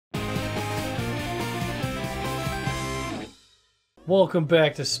Welcome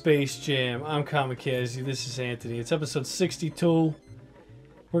back to Space Jam. I'm Kahmakazi. This is Anthony. It's episode 62.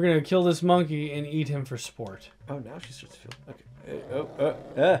 We're gonna kill this monkey and eat him for sport. Oh, now she starts to feel.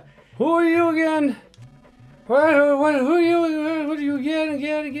 Okay. Who are you again? Who are you? What are you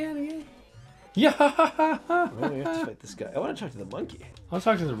again? Yeah. Well, we have to fight this guy. I want to talk to the monkey. I'll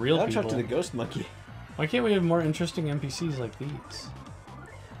talk to the real I want to people. talk to the ghost monkey. Why can't we have more interesting NPCs like these?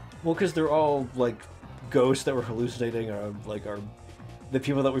 Well, because they're all like ghosts that were hallucinating, or like are the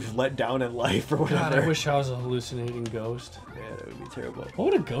people that we've let down in life, or whatever. God, I wish I was a hallucinating ghost. Yeah, that would be terrible. What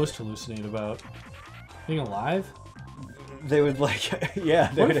would a ghost hallucinate about? Being alive? They would like,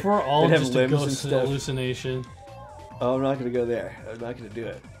 yeah. What if we're all they'd have just a limbs and ghost stuff. hallucination? Oh, I'm not gonna go there. I'm not gonna do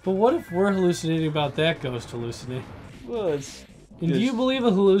it. But what if we're hallucinating about that ghost hallucinating? Well, it's. And do you believe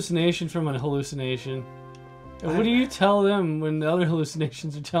a hallucination from a hallucination? And what do you tell them when the other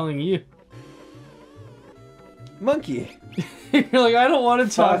hallucinations are telling you? Monkey. You're like, I don't want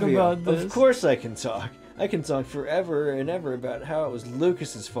to talk Fabio, about this. Of course I can talk. I can talk forever and ever about how it was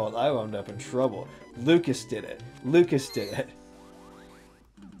Lucas's fault. I wound up in trouble. Lucas did it. Lucas did it.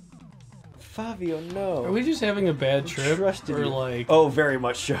 Fabio, no. Are we just having a bad trip? Trusted Or you. like... Oh, very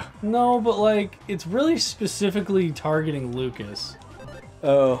much so. No, but like, it's really specifically targeting Lucas.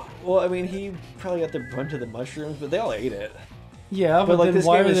 Oh, well, I mean, he probably got the brunt of the mushrooms, but they all ate it. Yeah, but like, then this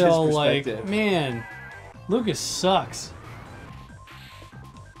why game are is they his all like, perspective. man, Lucas sucks.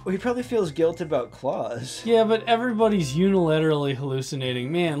 Well, he probably feels guilt about Claus. Yeah, but everybody's unilaterally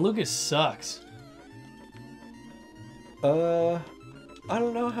hallucinating. Man, Lucas sucks. I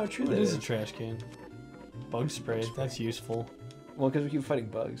don't know how true What that is is. a trash can? Bug spray. That's useful. Well, because we keep fighting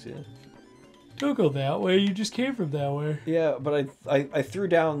bugs, yeah. Don't go that way. You just came from that way. Yeah, but I threw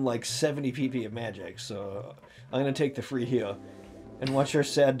down like 70 PP of magic, so I'm gonna take the free heal and watch our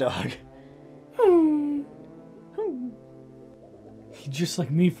sad dog. Just like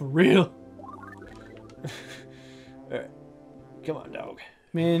me for real. Alright. Come on, dog.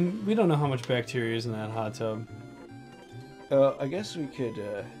 Man, we don't know how much bacteria is in that hot tub. I guess we could,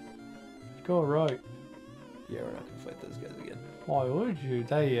 Go right. yeah, we're not gonna fight those guys again. Why would you?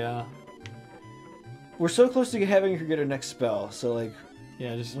 We're so close to having her get her next spell, so like,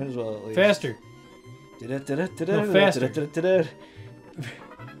 Yeah, just might as well at least. faster. No, faster.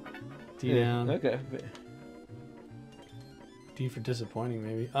 D Yeah, down. okay. D for disappointing,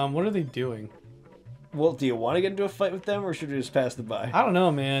 maybe. What are they doing? Well, do you want to get into a fight with them, or should we just pass them by? I don't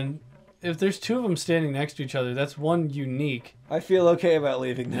know, man. If there's two of them standing next to each other, that's one unique. I feel okay about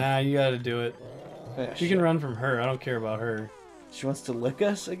leaving them. Nah, you gotta do it. Yeah, You can run from her. I don't care about her. She wants to lick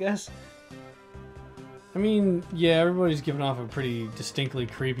us, I guess. I mean, yeah, everybody's giving off a pretty distinctly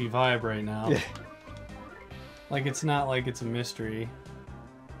creepy vibe right now. Yeah. Like, it's not like it's a mystery.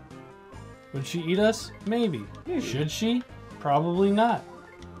 Would she eat us? Maybe. Maybe. Should she? Probably not.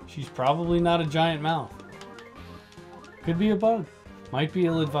 She's probably not a giant mouth. Could be a bug. Might be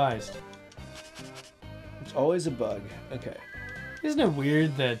ill-advised. It's always a bug. Okay. Isn't it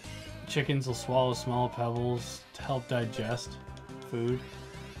weird that chickens will swallow small pebbles to help digest food?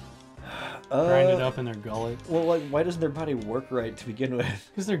 Grind it up in their gullet? Well, like, why doesn't their body work right to begin with?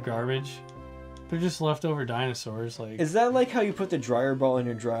 Because they're garbage. They're just leftover dinosaurs. Like, Is that like how you put the dryer ball in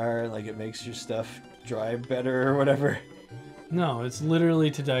your dryer and like it makes your stuff dry better or whatever? no, it's literally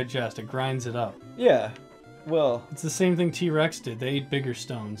to digest. It grinds it up. Yeah. Well, It's the same thing T-Rex did. They ate bigger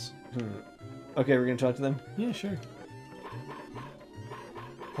stones. okay, we're gonna talk to them. Yeah, sure.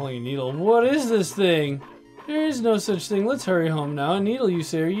 Pulling a needle. What is this thing? There is no such thing. Let's hurry home now. A needle, you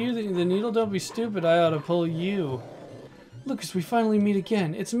say? Are you the needle? Don't be stupid. I ought to pull you. Lucas, we finally meet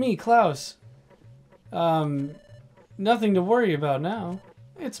again. It's me, Klaus. Nothing to worry about now.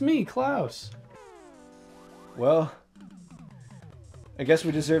 It's me, Klaus. Well, I guess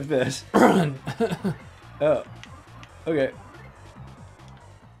we deserve this. Run. Oh. Okay.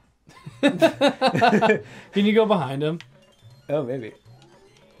 Can you go behind him? Oh, maybe.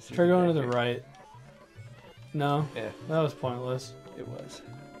 Try going to the right. No? Yeah, That was pointless. it was.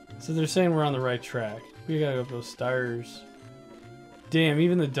 So they're saying we're on the right track. We gotta go up those stairs. Damn,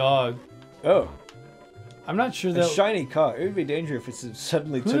 even the dog. Oh, I'm not sure a that... shiny car. It would be dangerous if it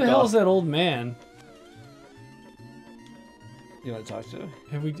suddenly Who took the hell is off. that old man? You want to talk to him?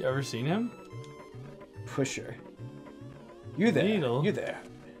 Have we ever seen him? Pusher. You there. Needle? You there.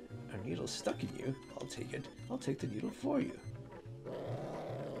 A needle's stuck in you. I'll take it. I'll take the needle for you.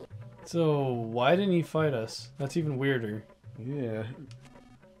 So, why didn't he fight us? That's even weirder. Yeah.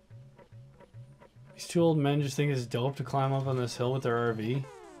 These two old men just think it's dope to climb up on this hill with their RV.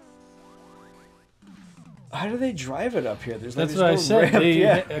 How do they drive it up here? There's like That's what I no said. ramp. They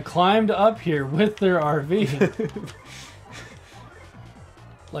Yeah. climbed up here with their RV.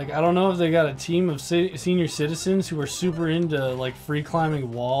 Like, I don't know if they got a team of senior citizens who are super into, like, free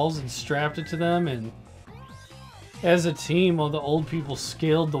climbing walls and strapped it to them, and as a team, all the old people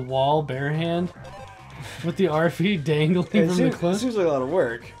scaled the wall barehand with the RV dangling from the cliff. It seems like a lot of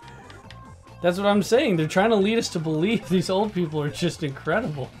work. That's what I'm saying. They're trying to lead us to believe these old people are just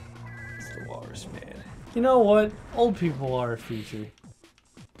incredible. It's the walrus, man. You know what? Old people are a feature.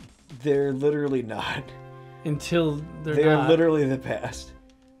 They're literally not. Until they're They not. are literally the past.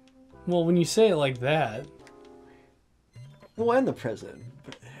 Well, when you say it like that. Well, and the present.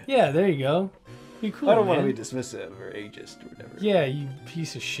 Yeah, there you go. Be cool, I don't want man. to be dismissive or ageist or whatever. Yeah, you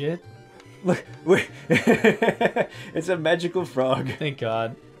piece of shit. Look, wait. It's a magical frog. Thank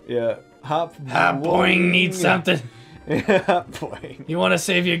God. Yeah. Hop Boing needs something. Hop boing. You want to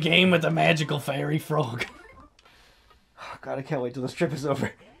save your game with a magical fairy frog. Oh, God, I can't wait till this trip is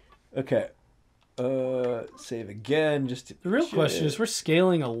over. Okay. Save again. Just to The real question is, we're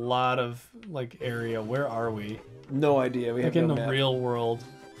scaling a lot of, like, area. Where are we? No idea. We Like have in no the map. real world.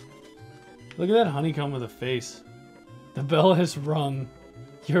 Look at that honeycomb with a face. The bell has rung.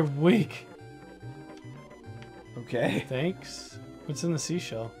 You're weak. Okay. Thanks. What's in the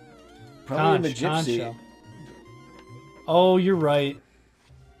seashell? Probably in the Conch gypsy. shell. Oh, you're right.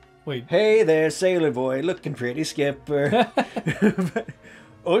 Wait. Hey there, sailor boy, looking pretty skipper.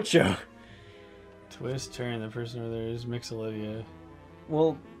 Ocho. Twist, turn. The person over there is Mixolydia.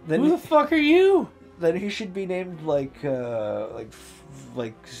 Well, Who the fuck are you? then he should be named like 5.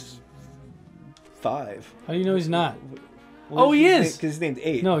 How do you know he's not? Well, Oh, he is! Because he's named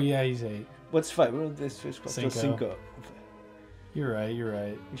 8. No, yeah, he's 8. What's 5? What is this fish called? Cinco. Cinco. You're right, you're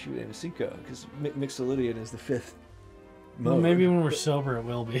right. You should be named Cinco because Mixolydian is the 5th. Well, mode. maybe when we're sober it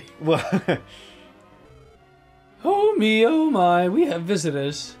will be. Well, Oh me, oh my, we have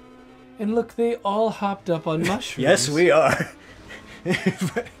visitors. And look, they all hopped up on mushrooms. yes, we are.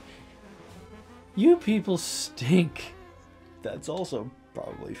 You people stink. That's also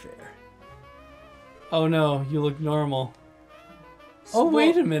probably fair. Oh no, you look normal. Oh,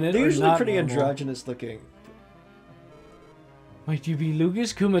 wait a minute. They're or usually not pretty normal. androgynous looking. Might you be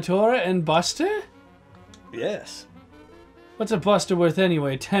Lucas, Kumatora, and Buster? Yes. What's a Buster worth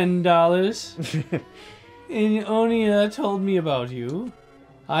anyway? $10? And Onia told me about you.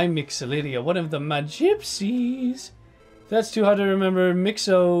 I'm Mixolydia, one of the Magypsies. If that's too hard to remember,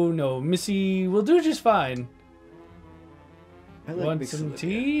 Missy will do just fine. I like Want some Mixolydia.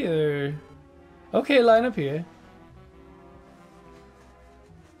 tea, or... Okay, line up here.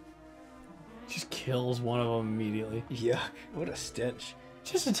 Just kills one of them immediately. Yuck! What a stench.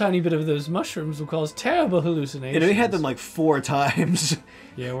 Just a tiny bit of those mushrooms will cause terrible hallucinations. And we had them like 4 times.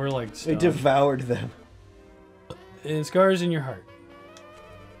 Yeah, we're like They stoned. devoured them. And scars in your heart.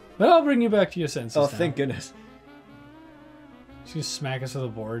 But I'll bring you back to your senses Oh, now. thank goodness. She's gonna smack us with a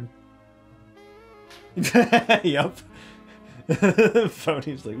board. Yup.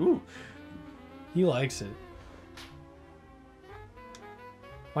 Phony's like, ooh. He likes it.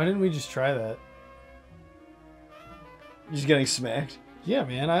 Why didn't we just try that? Just getting smacked. Yeah,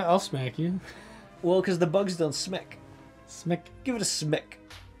 man, I'll smack you. Well, because the bugs don't smack. Smack. Give it a smack.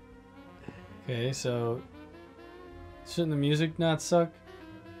 Okay, so... Shouldn't the music not suck?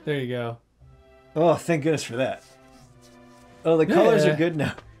 There you go. Oh, thank goodness for that. Oh, the colors Yeah. are good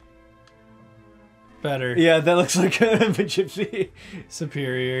now. Better. Yeah, that looks like a gypsy.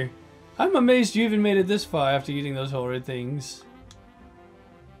 Superior. I'm amazed you even made it this far after eating those horrid things.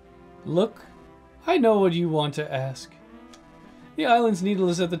 Look, I know what you want to ask. The island's needle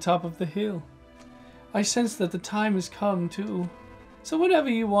is at the top of the hill. I sense that the time has come, too. So whenever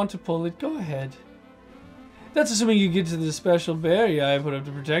you want to pull it, go ahead. That's assuming you get to the special barrier I put up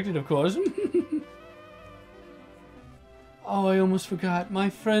to protect it, of course. Oh, I almost forgot. My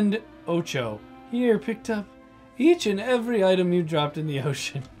friend Ocho here picked up each and every item you dropped in the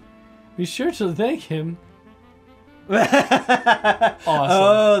ocean. Be sure to thank him. Awesome.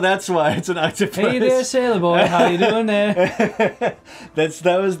 Oh, that's why it's an octopus. Hey there, sailor boy. How you doing there? that's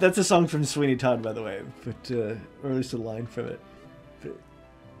a song from Sweeney Todd, by the way, but or at least a line from it.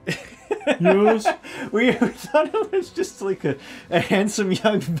 Yes. We thought it was just like a handsome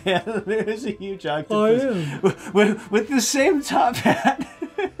young man, and there was a huge octopus with the same top hat.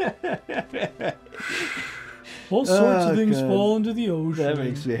 All sorts of things God. fall into the ocean. That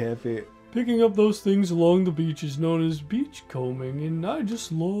makes me happy. Picking up those things along the beach is known as beach combing, and I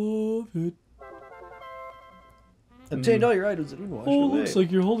just love it. Obtained all your items and wash Oh, away. looks like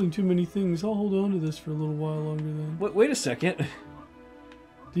you're holding too many things. I'll hold on to this for a little while longer then. Wait a second.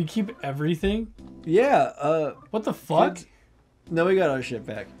 Do you keep everything? Yeah. What the fuck? No, we got our shit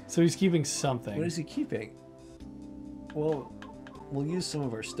back. So he's keeping something. What is he keeping? Well, we'll use some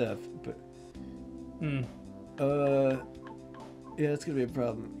of our stuff, but yeah, it's gonna be a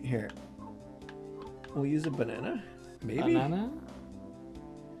problem. Here, we'll use a banana, maybe. Banana?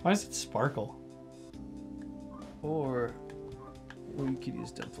 Why does it sparkle? Or we could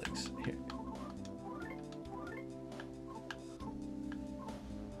use dumplings. Here.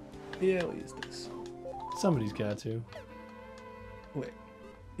 Yeah, we'll use this. Somebody's got to. Wait.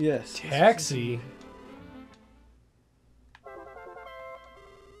 Yes. Taxi.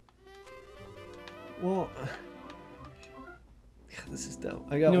 Well, this is dumb.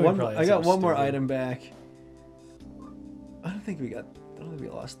 I got one. I got one more item back. I don't think we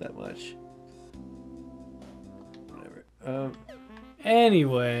lost that much. Whatever.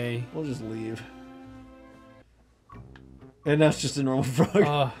 Anyway, we'll just leave. And now it's just a normal frog.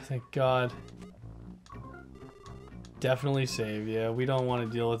 Oh, thank God. Definitely save. Yeah, we don't want to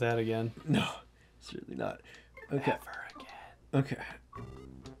deal with that again. No, certainly not. Okay. Never again. Okay.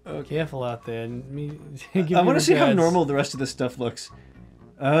 Okay. Careful out there. I want to see how normal the rest of this stuff looks.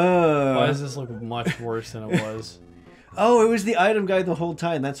 Oh. Why does this look much worse than it was? Oh, it was the item guy the whole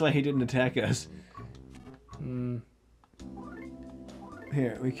time. That's why he didn't attack us.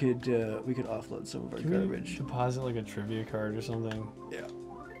 Here, we could offload some of our garbage. Deposit like a trivia card or something. Yeah.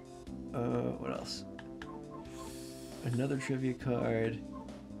 What else? Another trivia card.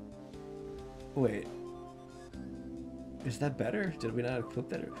 Wait. Is that better? Did we not equip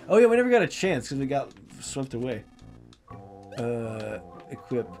that? Oh yeah, we never got a chance because we got swept away.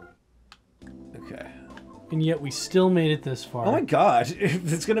 Equip. Okay. And yet we still made it this far. Oh my God!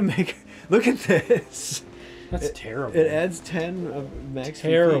 It's gonna make. Look at this. That's terrible. It adds 10 of max.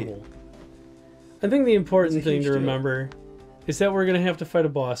 Terrible. I think the important thing to remember is that we're gonna have to fight a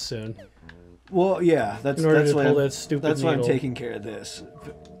boss soon. Well, yeah, that's why that stupid. That's why I'm taking care of this.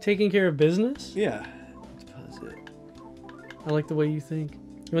 Taking care of business? Yeah. Deposit. I like the way you think.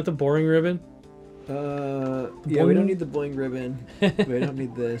 You want the boring ribbon? Yeah, we don't need the boing ribbon. We don't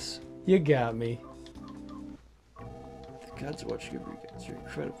need this. You got me. The gods are watching every guys. You're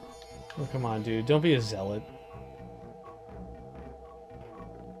incredible. Oh, come on, dude. Don't be a zealot.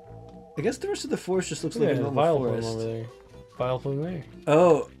 I guess the rest of the forest just looks like a normal forest. Over there. Vile plume there.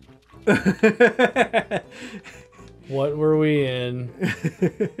 Oh. What were we in?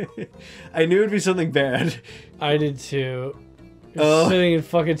 I knew it'd be something bad. I did too. You're sitting in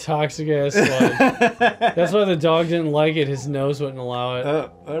fucking toxic ass sludge. That's why the dog didn't like it. His nose wouldn't allow it.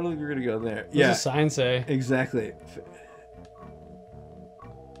 Oh, I don't think we're gonna go there. What does the sign say? Exactly.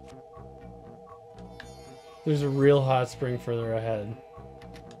 There's a real hot spring further ahead.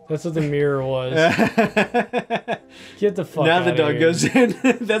 That's what the mirror was. Get the fuck out of here. Now the dog goes in.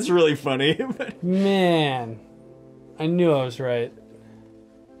 That's really funny. Man. I knew I was right.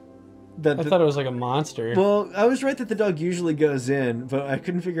 I thought it was like a monster. Well, I was right that the dog usually goes in, but I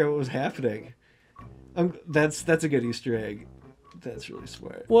couldn't figure out what was happening. That's a good Easter egg. That's really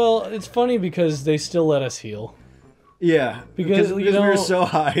smart. Well, it's funny because they still let us heal. Yeah, because we were so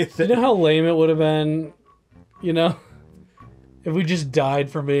high. You know how lame it would have been, you know, if we just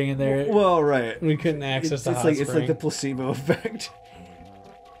died from being in there. Well, right. And we couldn't access the hot spring. It's like the placebo effect.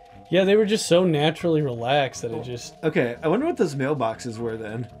 Yeah, they were just so naturally relaxed that it just... Okay, I wonder what those mailboxes were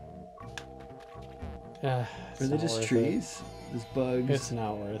then. Were they just trees? There's bugs. It's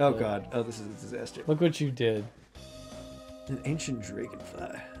not worth it. Oh God. Oh, this is a disaster. Look what you did. An ancient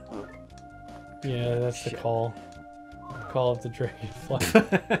dragonfly. Yeah, that's the call. Call of the dragonfly.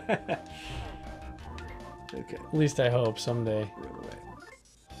 Okay. At least I hope someday. Run away.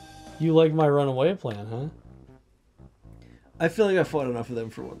 You like my runaway plan, huh? I feel like I fought enough of them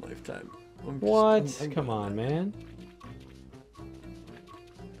for one lifetime. What? Come on, man.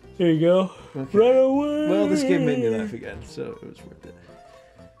 There you go. Okay. Run away! Well, this game made me laugh again, so it was worth it.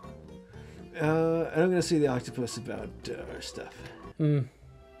 And I'm going to see the octopus about our stuff. You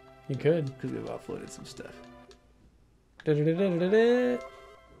could. Because we've offloaded some stuff.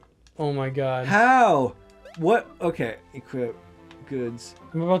 Oh my God. How? What? Okay. Equip. Goods.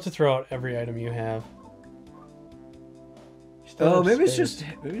 I'm about to throw out every item you have. Oh, maybe it's just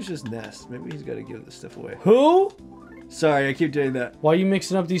Nest. Maybe he's got to give this stuff away. Who? Sorry, I keep doing that. Why are you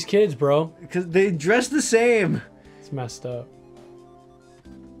mixing up these kids, bro? Because they dress the same. It's messed up.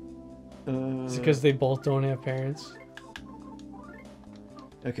 Is it because they both don't have parents?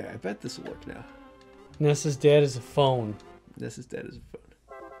 Okay, I bet this will work now. Nessa's dad is a phone. Nessa's dad is a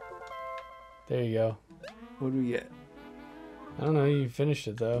phone. There you go. What do we get? I don't know. You finished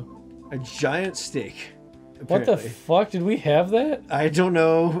it, though. A giant steak. Apparently. What the fuck? Did we have that? I don't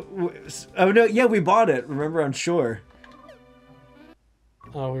know. Oh, no. Yeah, we bought it. Remember, on shore.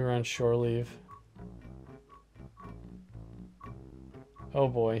 Oh, we were on shore leave. Oh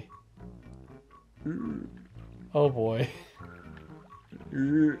boy. Oh boy.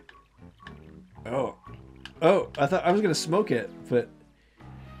 Oh. Oh, I thought I was gonna smoke it, but...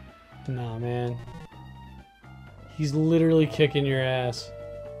 Nah, man. He's literally kicking your ass.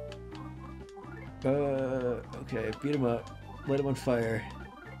 Okay, beat him up. Light him on fire.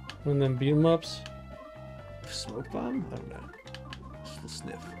 One of them beat 'em ups. Smoke bomb? I don't know. Just a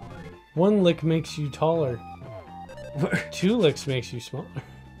sniff. One lick makes you taller. 2 licks makes you smaller.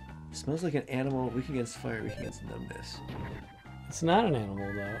 Smells like an animal. Weak against fire, weak against numbness. It's not an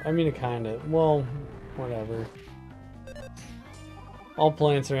animal, though. I mean, it kind of. Well, whatever. All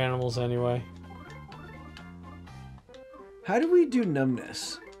plants are animals anyway. How do we do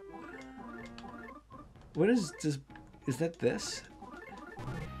numbness? What is this? Is that this?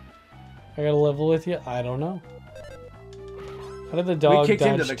 I got a level with you? I don't know. How did the dog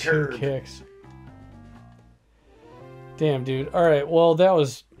dodge 2 kicks? Damn, dude. Alright, well, that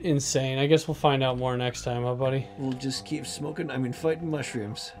was insane. I guess we'll find out more next time, huh, buddy? We'll just keep smoking. I mean, fighting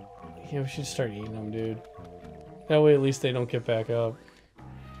mushrooms. Yeah, we should start eating them, dude. That way, at least they don't get back up.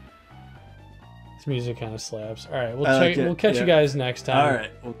 This music kind of slaps. Alright, we'll catch you guys next time.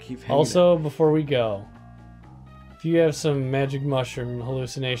 Alright, we'll keep hanging Also, before we go, if you have some magic mushroom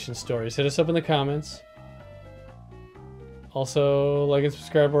hallucination stories, hit us up in the comments. Also, like and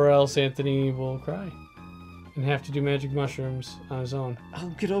subscribe, or else Anthony will cry and have to do magic mushrooms on his own. I'll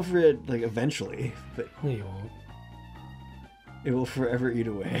get over it, like, eventually, but... No, you won't. It will forever eat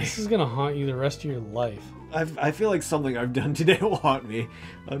away. This is gonna haunt you the rest of your life. I feel like something I've done today will haunt me.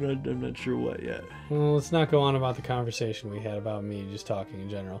 I'm not sure what yet. Well, let's not go on about the conversation we had about me just talking in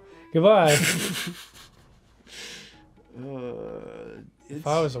general. Goodbye. If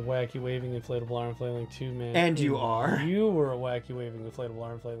I was a wacky waving inflatable arm flailing 2 man, and you are. You were a wacky waving inflatable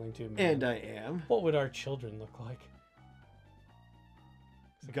arm flailing 2 man. And I am. What would our children look like?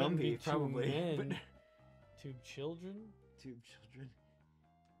 Gumby, probably. Men. 2 children. 2 children.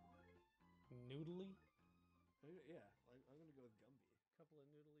 Noodly. Yeah, I'm gonna go with Gumby. Couple of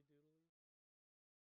noodly doodly.